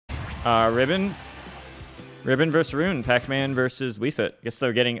Ribbon versus Varun. Pac-Man versus Wii Fit. Guess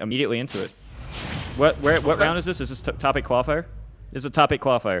they're getting immediately into it. What round is this? Is this topic qualifier? This is a topic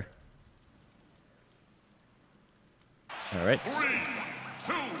qualifier. All right. 3,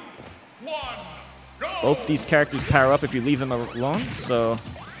 2, 1, go! Both these characters power up if you leave them alone, so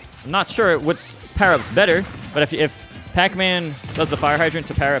I'm not sure which power-up's better, but if Pac-Man does the fire hydrant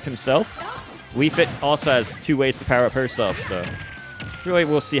to power up himself, Wii Fit also has 2 ways to power up herself, so really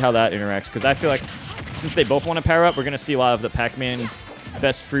we'll see how that interacts, because I feel like since they both want to power up, we're going to see a lot of the Pac-Man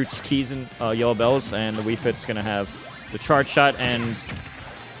best fruits, keys, and yellow bells, and the Wii Fit's going to have the charge shot and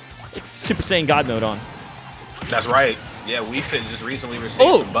Super Saiyan God mode on. That's right. Yeah, Wii Fit just recently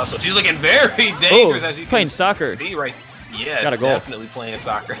received some buffs, so she's looking very dangerous as you playing can soccer. see right. Yes, Got a goal. Definitely playing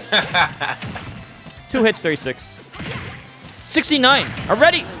soccer. 2 hits, 36. 69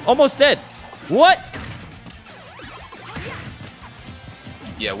 already, almost dead. What?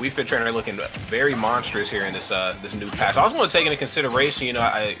 Yeah, Wii Fit trainer looking very monstrous here in this this new patch. I also want to take into consideration, you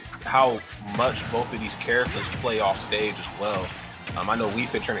know, how much both of these characters play off stage as well. I know Wii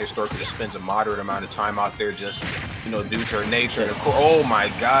Fit trainer historically just spends a moderate amount of time out there, just due to her nature. And of course, oh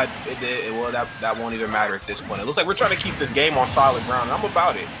my God, well that won't even matter at this point. It looks like we're trying to keep this game on solid ground. And I'm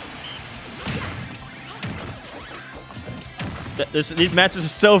about it. These matches are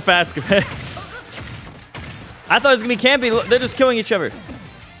so fast. I thought it was gonna be campy. They're just killing each other.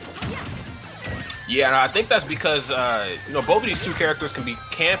 Yeah, and I think that's because both of these two characters can be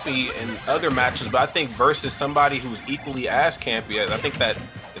campy in other matches, but I think versus somebody who's equally as campy, I think that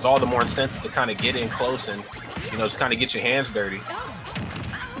is all the more incentive to kind of get in close and just kind of get your hands dirty.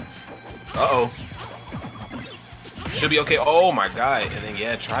 Uh-oh. Should be okay. Oh my God. And then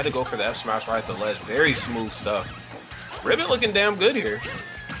yeah, try to go for the F smash right at the ledge. Very smooth stuff. Ribbon looking damn good here.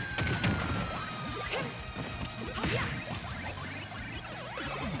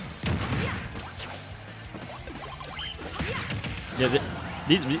 Yeah,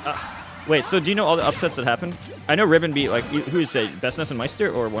 wait, so do you know all the upsets that happened? I know Ribbon beat, like, who is it, Bestness and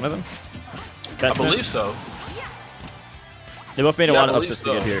Meister, or one of them? I believe so. They both made a lot of upsets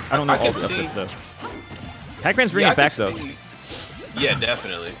to get here. I don't know all the upsets, though. Pac-Man's bringing it back, though. Yeah,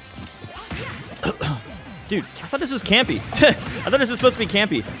 definitely. Dude, I thought this was campy. I thought this was supposed to be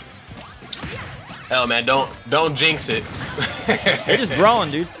campy. Hell, man, don't jinx it. They're just brawling,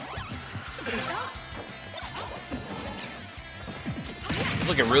 dude. It's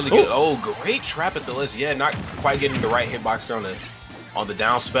looking really good. Oh, great trap at the list. Yeah, not quite getting the right hitbox there on the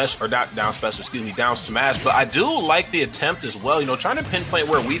down special, or not down special, excuse me, down smash. But I do like the attempt as well. Trying to pinpoint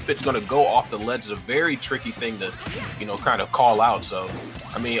where Wii Fit's going to go off the ledge is a very tricky thing to, kind of call out. So,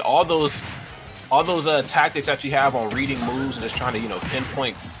 I mean, all those tactics that you have on reading moves and just trying to,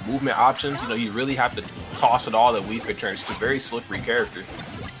 pinpoint movement options, you really have to toss it all at Wii Fit trainer. It's a very slippery character.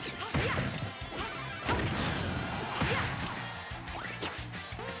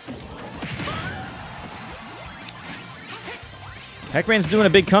 Pac-Man's doing a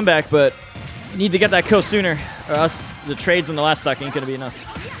big comeback, but need to get that kill sooner, or else the trades on the last stock ain't going to be enough.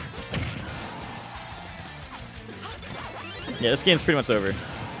 Yeah, this game's pretty much over.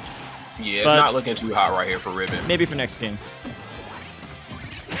 Yeah, it's not looking too hot right here for Ribbon. Maybe for next game.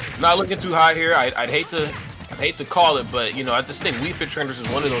 Not looking too hot here. I'd hate to call it, but I just think Wii Fit trainers is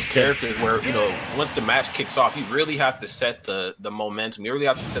one of those characters where once the match kicks off, you really have to set the momentum. You really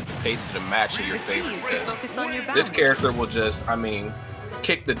have to set the pace of the match in your favor. Because this character will just,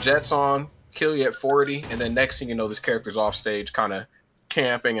 kick the jets on, kill you at 40, and then next thing you know, this character's off stage, kind of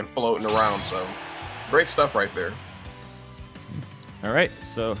camping and floating around. So great stuff right there. All right,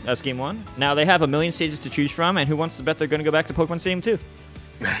 so that's game 1. Now they have a million stages to choose from, and who wants to bet they're going to go back to Pokemon Stadium 2?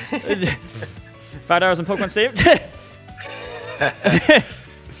 $5 on Pokemon Stadium?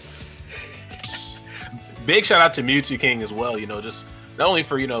 Big shout out to Mewtwo King as well, just not only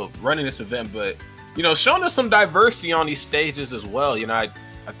for, running this event, but, showing us some diversity on these stages as well. I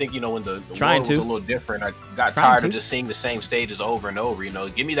think, when the world was a little different, I got tired of just seeing the same stages over and over.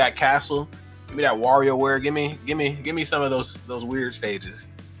 Give me that castle. Give me that WarioWare. Give me some of those weird stages.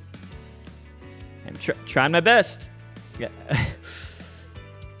 I'm trying my best. Yeah.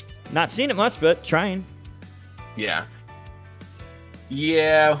 Not seen it much, but trying. Yeah.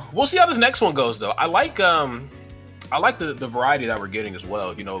 Yeah. We'll see how this next one goes, though. I like the variety that we're getting as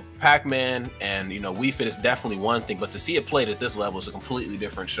well. Pac-Man and Wii Fit is definitely one thing, but to see it played at this level is a completely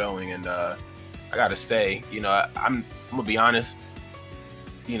different showing. And I gotta say, I'm gonna be honest.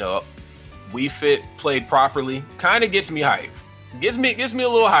 Wii Fit played properly kind of gets me hype. Gives me a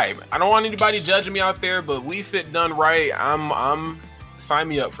little hype. I don't want anybody judging me out there, but Wii Fit done right, I'm sign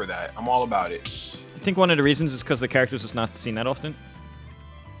me up for that. I'm all about it. I think one of the reasons is because the character's just not seen that often.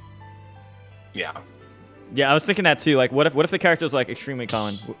 Yeah. Yeah, I was thinking that too. Like, what if the character is like extremely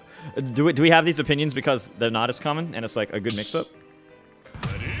common? Do we have these opinions because they're not as common and it's like a good mix-up?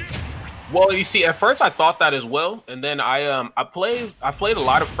 Well, you see, at first I thought that as well, and then I played a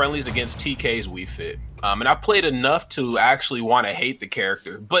lot of friendlies against TK's Wii Fit, and I played enough to actually want to hate the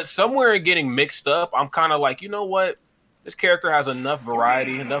character. But somewhere in getting mixed up, I'm kind of like, you know what? This character has enough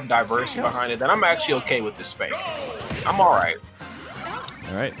variety, enough diversity behind it that I'm actually okay with this spank. I'm all right.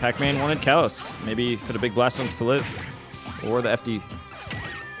 All right, Pac-Man wanted Kalos. Maybe for the big blast zones to live, or the FD,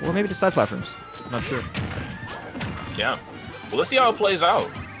 or maybe the side platforms. I'm not sure. Yeah. Well, let's see how it plays out.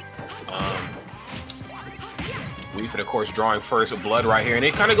 Wii Fit, of course, drawing first with blood right here. And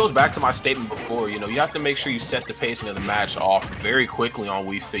it kind of goes back to my statement before. You know, you have to make sure you set the pacing of the match off very quickly on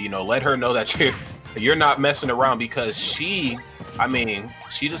Wii Fit. You know, let her know that you're not messing around, because she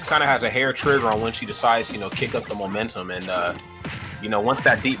just kind of has a hair trigger on when she decides to, you know, kick up the momentum. And, you know, once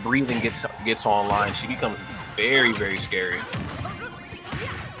that deep breathing gets online, she becomes very, very scary.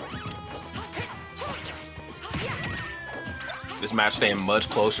 This match staying much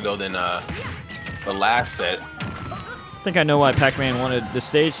closer, though, than the last set. I think I know why Pac-Man wanted this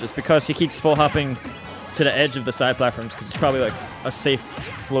stage. It's because he keeps full hopping to the edge of the side platforms, because it's probably like a safe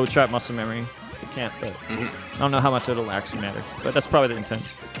flow trap muscle memory. You can't, but I don't know how much it'll actually matter, but that's probably the intent.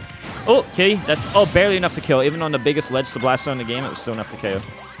 Oh, okay, that's barely enough to kill. Even on the biggest ledge to blast on the game, it was still enough to KO.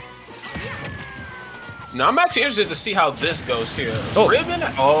 Now I'm actually interested to see how this goes here. Oh, Ribbon.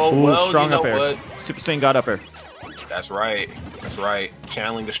 Oh, ooh, well, strong you know up air. what? Super Saiyan God up air. That's right. That's right.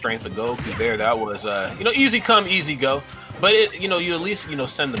 Channeling the strength of Goku there. That was, you know, easy come, easy go. But it, you know, you at least, you know,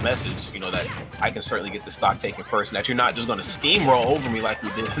 send the message, you know, that I can certainly get the stock taken first, and that you're not just going to steamroll over me like we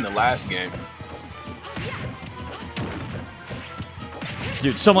did in the last game.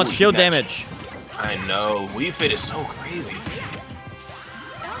 Dude, so much shield damage. I know. Wii Fit is so crazy.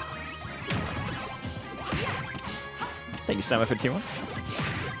 Thank you, Sam, for T1.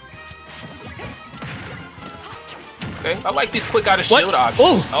 Okay, I like these quick out of shield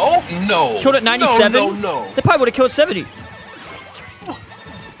options. Oh, no. Killed at 97? No. They probably would have killed 70.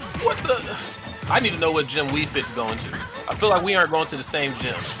 What the? I need to know what gym Wii Fit's going to. I feel like we aren't going to the same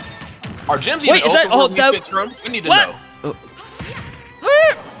gym. Are gyms even open where Wii Fit's from? We need to know.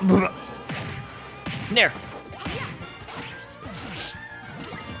 There.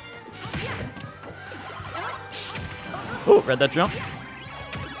 Oh, read that jump.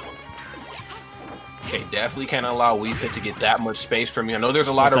 Okay, definitely can't allow Wii Fit to get that much space from me. I know there's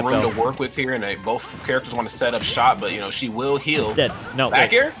a lot of room to work with here, and both characters want to set up shot, but, you know, she will heal. Dead. No,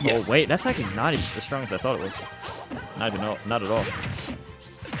 back air? Yes. Oh, wait, that's actually not even as strong as I thought it was. Not at all.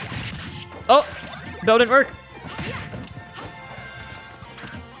 Oh, bell didn't work.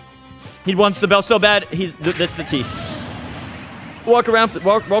 He wants the bell so bad. That's the T. Walk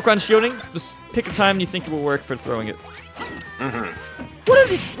around shielding. Just pick a time you think it will work for throwing it. What are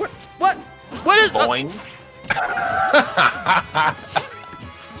these? What? What is? Boing.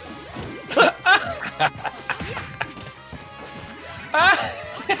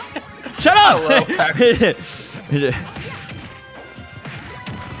 Shut up!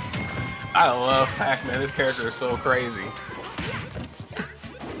 I love Pac-Man. This character is so crazy.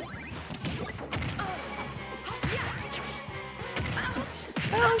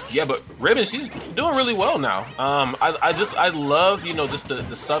 Yeah, but Ribbon, she's doing really well now. I love, you know, just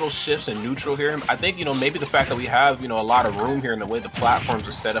the subtle shifts in neutral here. I think, you know, maybe the fact that we have, you know, a lot of room here and the way the platforms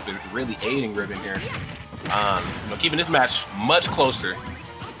are set up is really aiding Ribbon here. You know, keeping this match much closer.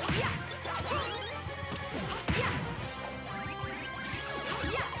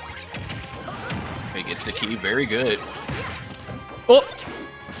 He gets the key, very good. Oh,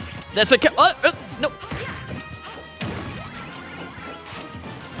 that's a no.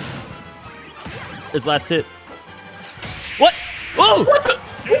 His last hit. What? Oh! What?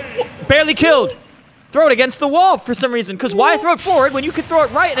 Barely killed. Throw it against the wall for some reason. Because why throw it forward when you could throw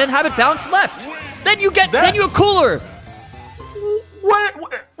it right and then have it bounce left? Then you get. Then you're cooler.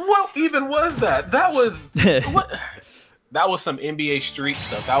 What even was that? That was. What? That was some NBA Street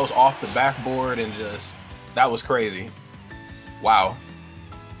stuff. That was off the backboard and just. That was crazy. Wow.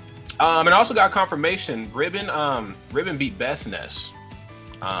 And I also got confirmation. Ribbon beat Best Nest.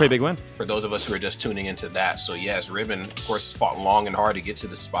 It's a pretty big win. For those of us who are just tuning into that. So yes, Ribbon, of course, has fought long and hard to get to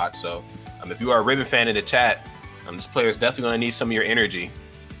this spot. So if you are a Ribbon fan in the chat, this player is definitely going to need some of your energy.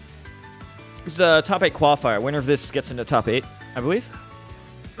 It's a top 8 qualifier. Winner of this gets into top 8, I believe.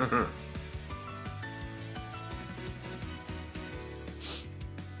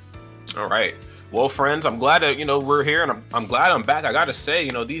 All right. Well, friends, I'm glad that, we're here, and I'm glad I'm back. I got to say,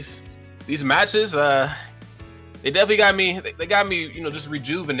 these matches, They definitely got me. They got me, you know, just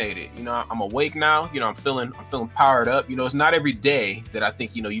rejuvenated. You know, I'm awake now. You know, I'm feeling powered up. You know, it's not every day that I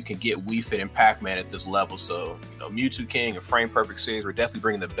think, you know, you can get Wii Fit and Pac-Man at this level. So, you know, Mewtwo King and Frame Perfect series, we're definitely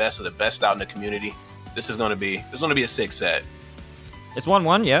bringing the best of the best out in the community. This is gonna be a sick set. It's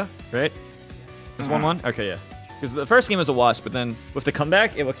 1-1, yeah, right? It's 1-1. Okay, yeah. Because the first game was a wash, but then with the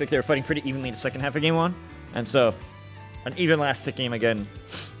comeback, it looks like they were fighting pretty evenly in the second half of game 1, and so an even last hit game again.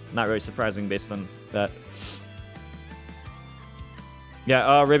 Not really surprising based on that.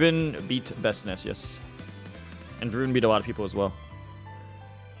 Yeah, Ribbon beat Best Nest, yes. And Varun beat a lot of people as well.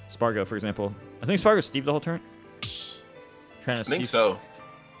 Spargo, for example. I think Spargo Steve the whole turn. I think so.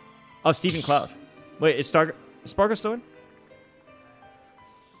 Oh, Steve and Cloud. Wait, is Spargo still in?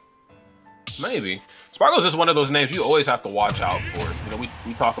 Maybe. Spargo's just one of those names you always have to watch out for. You know,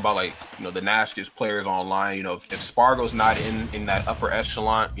 we talk about, like, you know, the nastiest players online. You know, if Spargo's not in that upper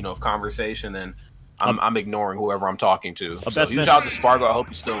echelon, you know, of conversation, then I'm ignoring whoever I'm talking to. So huge out to Spargo. I hope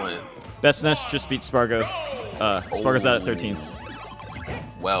he's still in. Best Nest just beat Spargo. Spargo's out at 13th.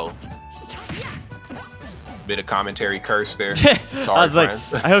 Well, bit of commentary curse there. Sorry, I was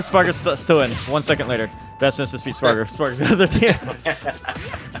friends. like, I hope Spargo's still in. 1 second later, Best Nest just beat Spargo. Spargo's out at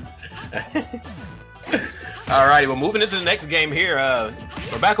 13th. Alrighty, well, moving into the next game here.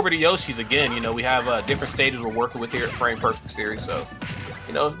 We're back over to Yoshi's again. You know, we have different stages we're working with here at Frame Perfect series. So,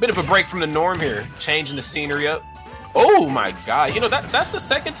 you know, a bit of a break from the norm here, changing the scenery up. Oh my God! You know, that's the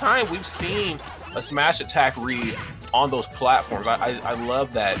second time we've seen a smash attack read on those platforms. I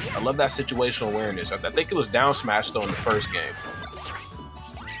love that. I love that situational awareness. I think it was down smash though in the first game.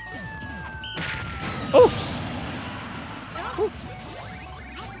 Oh!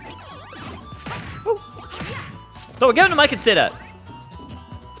 So give him the mic and say that.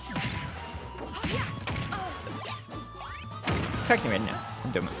 Correct me right now.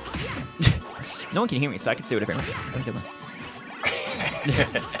 I'm doing it. No one can hear me, so I can say whatever I'm doing.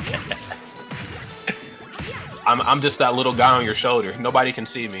 I'm just that little guy on your shoulder. Nobody can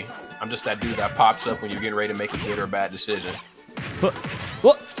see me. I'm just that dude that pops up when you're getting ready to make a good or bad decision.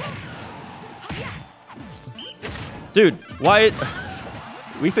 What? Dude, why?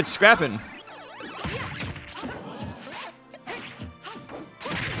 We've been scrapping.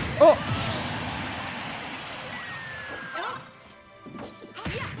 Oh!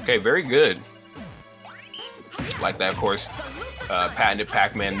 Okay, very good. Like that, of course. Patented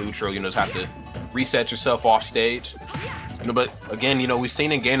Pac-Man neutral. You know, just have to reset yourself off stage. You know, but again, you know, we've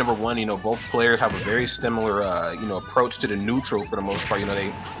seen in game number 1, you know, both players have a very similar, you know, approach to the neutral for the most part. You know,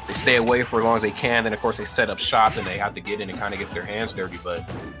 they stay away for as long as they can. Then, of course, they set up shop and they have to get in and kind of get their hands dirty. But,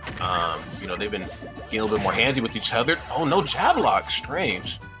 you know, they've been getting a little bit more handsy with each other. Oh, no jab lock.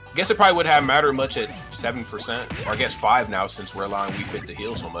 Strange. I guess it probably wouldn't have mattered much at 7%, or I guess 5 now since we're allowing Wii Fit to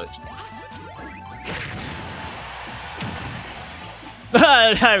heal so much.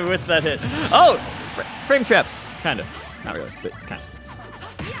 I missed that hit. Oh! Frame traps. Kind of. Not really, but kind of.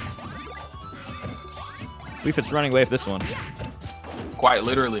 Wii Fit's running away with this one. Quite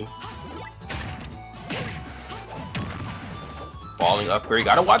literally. Falling upgrade.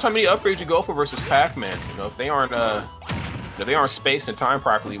 Gotta watch how many upgrades you go for versus Pac-Man. You know, if they aren't spaced and timed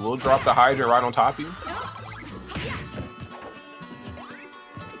properly, we'll drop the Hydra right on top of you.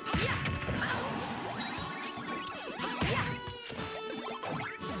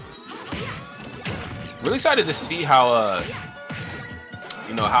 Really excited to see how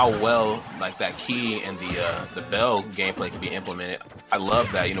you know, how well like that key and the bell gameplay can be implemented. I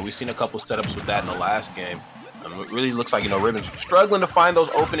love that. You know, we've seen a couple setups with that in the last game. It really looks like, you know, Ribbon's struggling to find those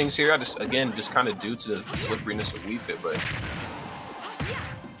openings here. Just kind of due to the slipperiness of Wii Fit, but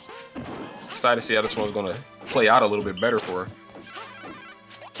excited to see how this one's going to play out a little bit better for her.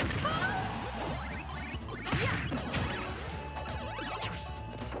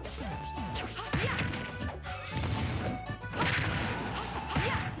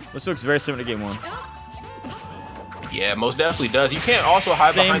 This looks very similar to game 1. Yeah, most definitely does. You can't also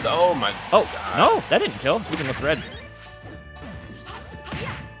hide behind the... Oh, my God. No, that didn't kill. Even with red.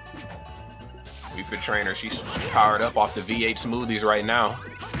 Wii Fit trainer, she's powered up off the V8 smoothies right now.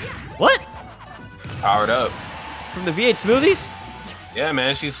 What? Powered up. From the V8 smoothies? Yeah,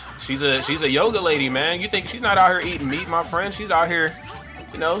 man. She's a yoga lady, man. You think she's not out here eating meat, my friend? She's out here,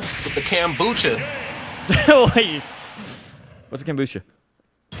 you know, with the kombucha. Wait. What's a kombucha?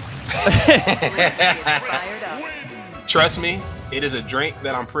 Trust me, it is a drink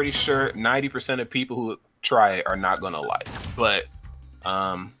that I'm pretty sure 90% of people who try it are not gonna like. But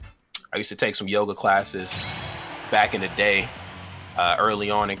I used to take some yoga classes back in the day,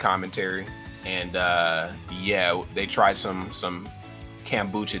 early on in commentary, and yeah, they tried some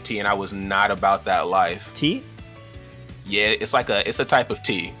kombucha tea, and I was not about that life. Tea? Yeah, it's like it's a type of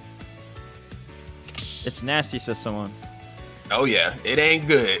tea. It's nasty, says someone. Oh yeah, it ain't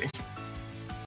good.